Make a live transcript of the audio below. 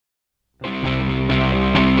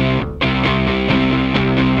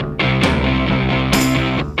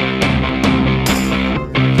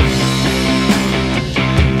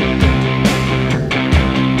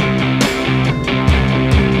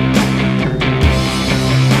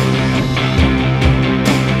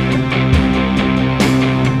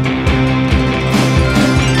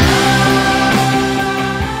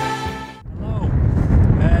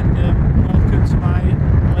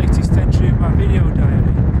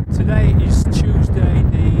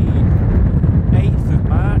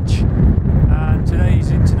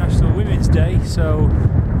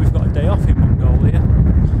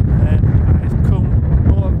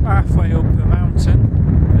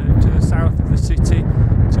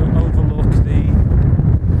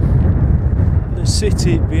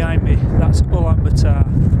city behind me, that's Ulaanbaatar.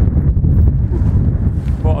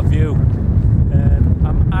 What a view.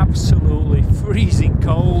 I'm absolutely freezing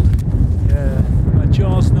cold. My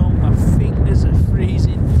jaw's numb, my fingers are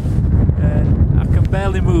freezing, and I can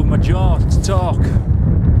barely move my jaw to talk.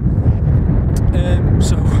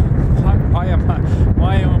 So why am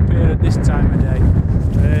I up here at this time of day?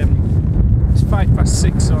 It's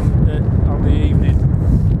 6:05 on the evening,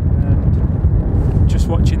 and just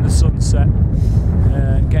watching the sunset,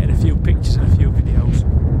 getting a few pictures and a few videos.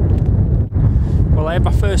 Well, I had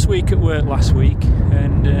my first week at work last week,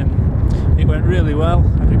 and it went really well.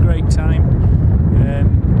 I had a great time.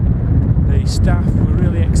 The staff were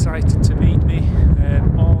really excited to meet me,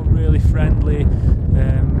 all really friendly,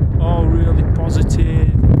 all really positive,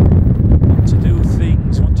 want to do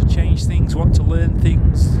things, want to change things, want to learn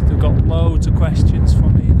things. They've got loads of questions for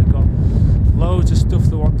me, they've got loads of stuff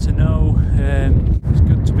they want to know. It's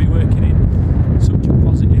good to be working in such a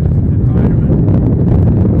positive environment.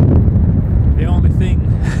 The only thing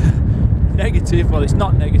negative, well, it's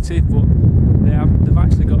not negative, but they've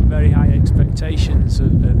actually got very high expectations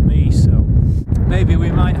of me, so maybe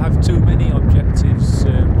we might have too many objectives,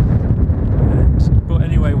 but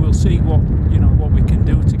anyway, we'll see what we can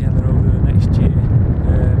do together over the next year.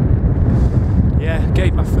 Yeah,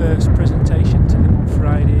 gave my first presentation to them on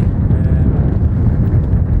Friday.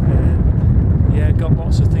 Yeah, got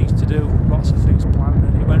lots of things to do, lots of things planned,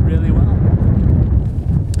 and it went really well.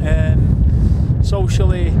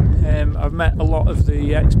 Socially, I've met a lot of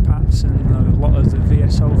the expats and a lot of the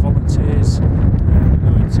VSO volunteers.